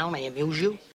a clown, I amuse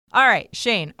you? All right,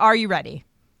 Shane, are you ready?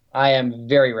 I am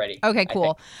very ready. Okay,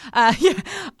 cool.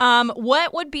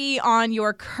 What would be on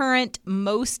your current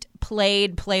most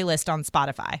played playlist on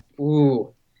Spotify?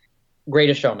 Ooh,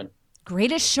 Greatest Showman.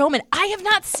 Greatest Showman. I have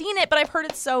not seen it, but I've heard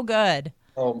it's so good.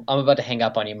 Oh, I'm about to hang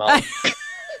up on you, Molly.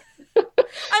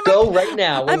 Go right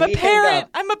now. I'm a parent.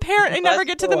 I never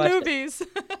get to the movies.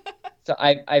 So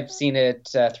I've seen it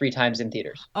 3 times in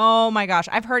theaters. Oh my gosh.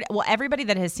 I've heard, everybody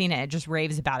that has seen it just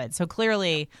raves about it. So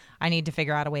clearly I need to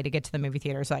figure out a way to get to the movie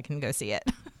theater so I can go see it.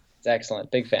 It's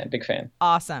excellent. Big fan.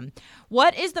 Awesome.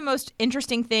 What is the most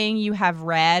interesting thing you have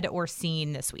read or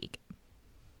seen this week?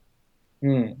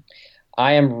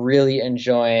 I am really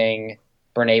enjoying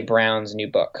Brene Brown's new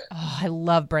book. Oh, I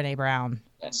love Brene Brown.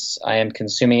 Yes, I am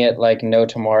consuming it like no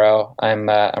tomorrow. I'm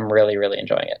really, really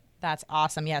enjoying it. That's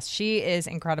awesome. Yes, she is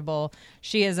incredible.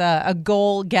 She is a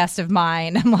goal guest of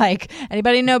mine. I'm like,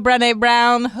 anybody know Brene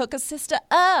Brown? Hook a sister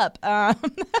up.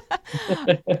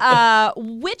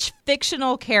 Which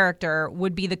fictional character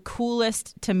would be the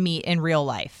coolest to meet in real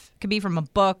life? Could be from a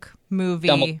book, movie.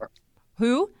 Dumbledore.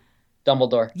 Who?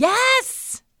 Dumbledore.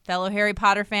 Yes! Fellow Harry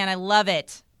Potter fan. I love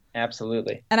it.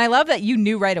 Absolutely. And I love that you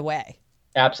knew right away.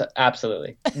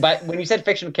 Absolutely. But when you said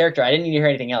fictional character, I didn't need to hear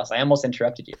anything else. I almost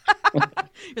interrupted you. You're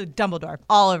like, Dumbledore,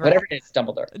 all over Whatever it. it is,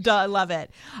 Dumbledore. Duh, I love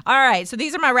it. All right, so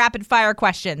these are my rapid fire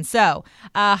questions. So,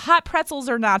 hot pretzels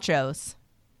or nachos?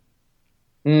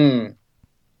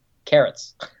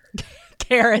 Carrots.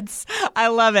 Carrots. I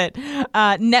love it.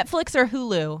 Netflix or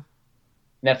Hulu?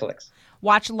 Netflix.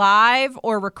 Watch live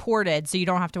or recorded so you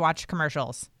don't have to watch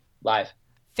commercials? Live.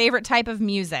 Favorite type of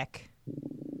music?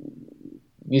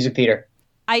 Music theater.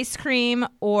 Ice cream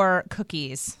or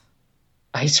cookies?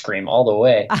 Ice cream all the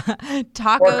way.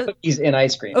 Tacos. Or cookies in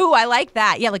ice cream. Ooh, I like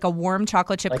that. Yeah, like a warm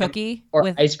chocolate chip cookie. Or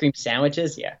with ice cream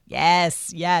sandwiches. Yeah.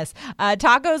 Yes.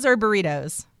 Tacos or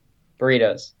burritos?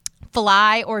 Burritos.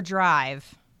 Fly or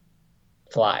drive?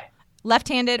 Fly.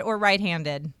 Left-handed or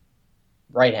right-handed?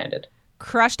 Right-handed.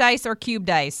 Crushed ice or cubed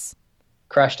ice?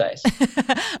 Crushed ice.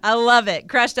 I love it.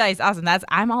 Crushed ice. Awesome.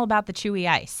 I'm all about the chewy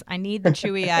ice. I need the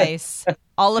chewy ice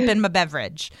all up in my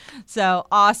beverage. So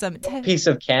awesome. Piece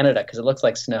of Canada because it looks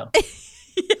like snow. Yes.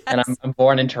 And I'm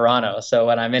born in Toronto, so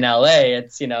when I'm in LA,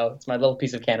 it's my little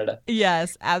piece of Canada.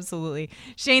 Yes, absolutely.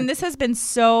 Shane, this has been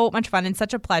so much fun and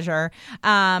such a pleasure.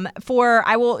 For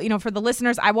the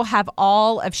listeners, I will have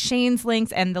all of Shane's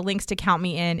links and the links to Count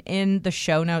Me in the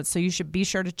show notes, so you should be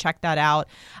sure to check that out.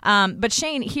 But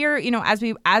Shane, here, as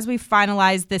we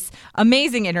finalize this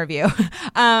amazing interview,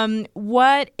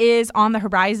 what is on the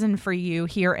horizon for you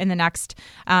here in the next,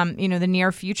 the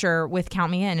near future with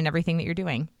Count Me In and everything that you're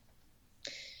doing?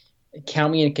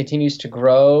 Count Me In continues to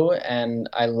grow, and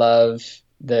I love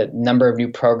the number of new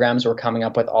programs we're coming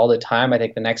up with all the time. I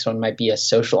think the next one might be a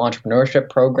social entrepreneurship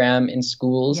program in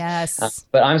schools. Yes.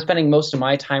 But I'm spending most of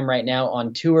my time right now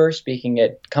on tour, speaking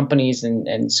at companies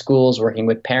and schools, working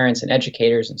with parents and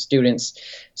educators and students.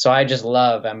 So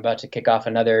I'm about to kick off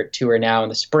another tour now in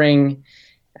the spring.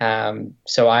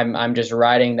 So I'm just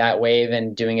riding that wave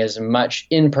and doing as much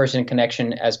in-person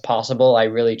connection as possible. I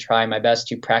really try my best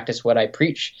to practice what I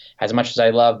preach, as much as I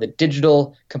love the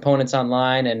digital components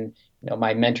online and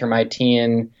my mentor, my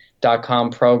teen,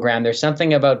 StillBeingMolly.com program. There's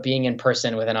something about being in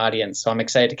person with an audience. So I'm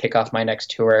excited to kick off my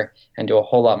next tour and do a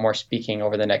whole lot more speaking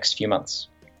over the next few months.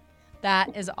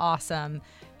 That is awesome.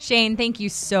 Shane, thank you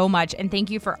so much. And thank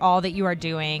you for all that you are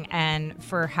doing and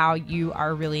for how you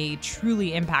are really,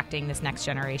 truly impacting this next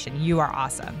generation. You are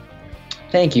awesome.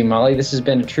 Thank you, Molly. This has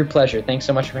been a true pleasure. Thanks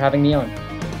so much for having me on.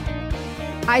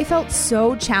 I felt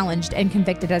so challenged and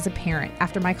convicted as a parent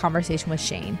after my conversation with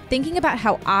Shane. Thinking about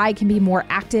how I can be more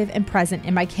active and present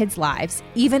in my kids' lives,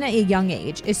 even at a young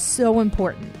age, is so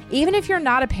important. Even if you're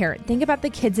not a parent, think about the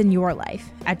kids in your life.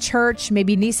 At church,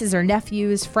 maybe nieces or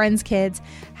nephews, friends' kids.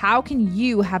 How can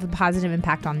you have a positive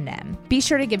impact on them? Be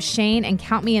sure to give Shane and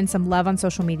Count Me In some love on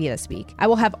social media this week. I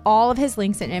will have all of his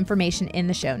links and information in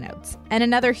the show notes. And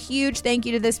another huge thank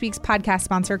you to this week's podcast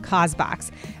sponsor,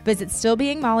 Causebox. Visit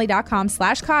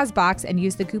stillbeingmolly.com/Causebox and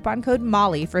use the coupon code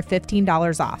MOLLY for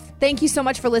 $15 off. Thank you so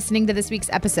much for listening to this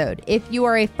week's episode. If you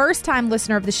are a first-time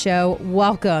listener of the show,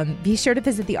 welcome. Be sure to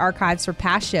visit the archives for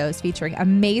past shows featuring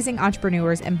amazing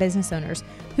entrepreneurs and business owners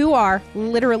who are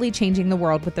literally changing the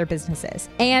world with their businesses.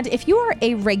 And if you are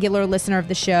a regular listener of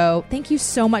the show, thank you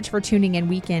so much for tuning in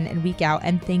week and week out,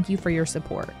 and thank you for your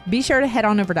support. Be sure to head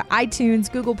on over to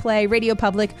iTunes, Google Play, Radio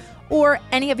Public, or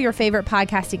any of your favorite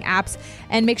podcasting apps,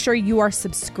 and make sure you are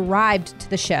subscribed to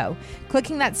the show.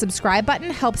 Clicking that subscribe button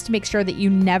helps to make sure that you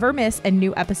never miss a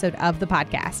new episode of the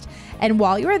podcast. And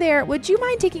while you are there, would you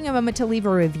mind taking a moment to leave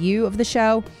a review of the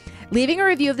show? Leaving a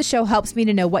review of the show helps me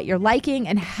to know what you're liking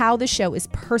and how the show is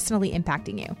personally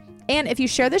impacting you. And if you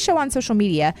share the show on social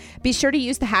media, be sure to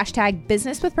use the hashtag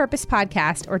Business with Purpose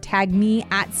Podcast or tag me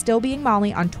at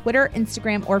StillBeingMolly on Twitter,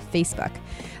 Instagram, or Facebook.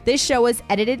 This show was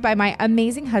edited by my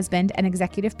amazing husband and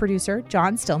executive producer,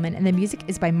 John Stillman, and the music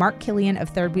is by Mark Killian of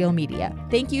Third Wheel Media.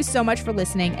 Thank you so much for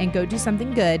listening, and go do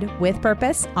something good with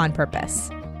purpose on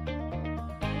purpose.